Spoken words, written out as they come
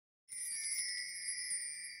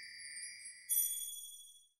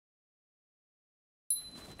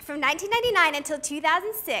From 1999 until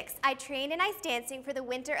 2006, I trained in ice dancing for the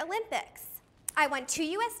Winter Olympics. I won 2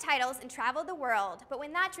 U.S. titles and traveled the world, but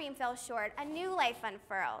when that dream fell short, a new life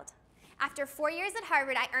unfurled. After 4 years at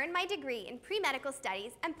Harvard, I earned my degree in pre-medical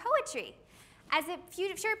studies and poetry. As a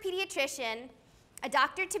future pediatrician, a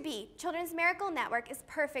doctor-to-be, Children's Miracle Network is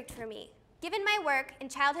perfect for me. Given my work in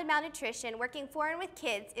childhood malnutrition, working for and with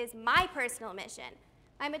kids is my personal mission.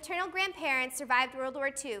 My maternal grandparents survived World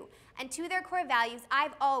War II, and to their core values,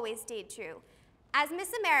 I've always stayed true. As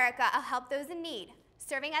Miss America, I'll help those in need,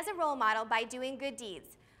 serving as a role model by doing good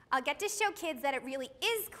deeds. I'll get to show kids that it really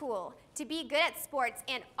is cool to be good at sports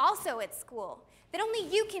and also at school, that only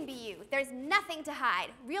you can be you. There's nothing to hide.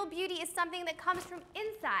 Real beauty is something that comes from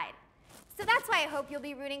inside. So that's why I hope you'll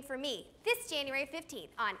be rooting for me this January 15th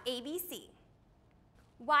on ABC.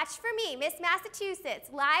 Watch for me, Miss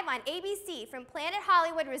Massachusetts, live on ABC from Planet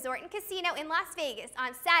Hollywood Resort and Casino in Las Vegas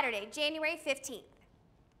on Saturday, January 15th.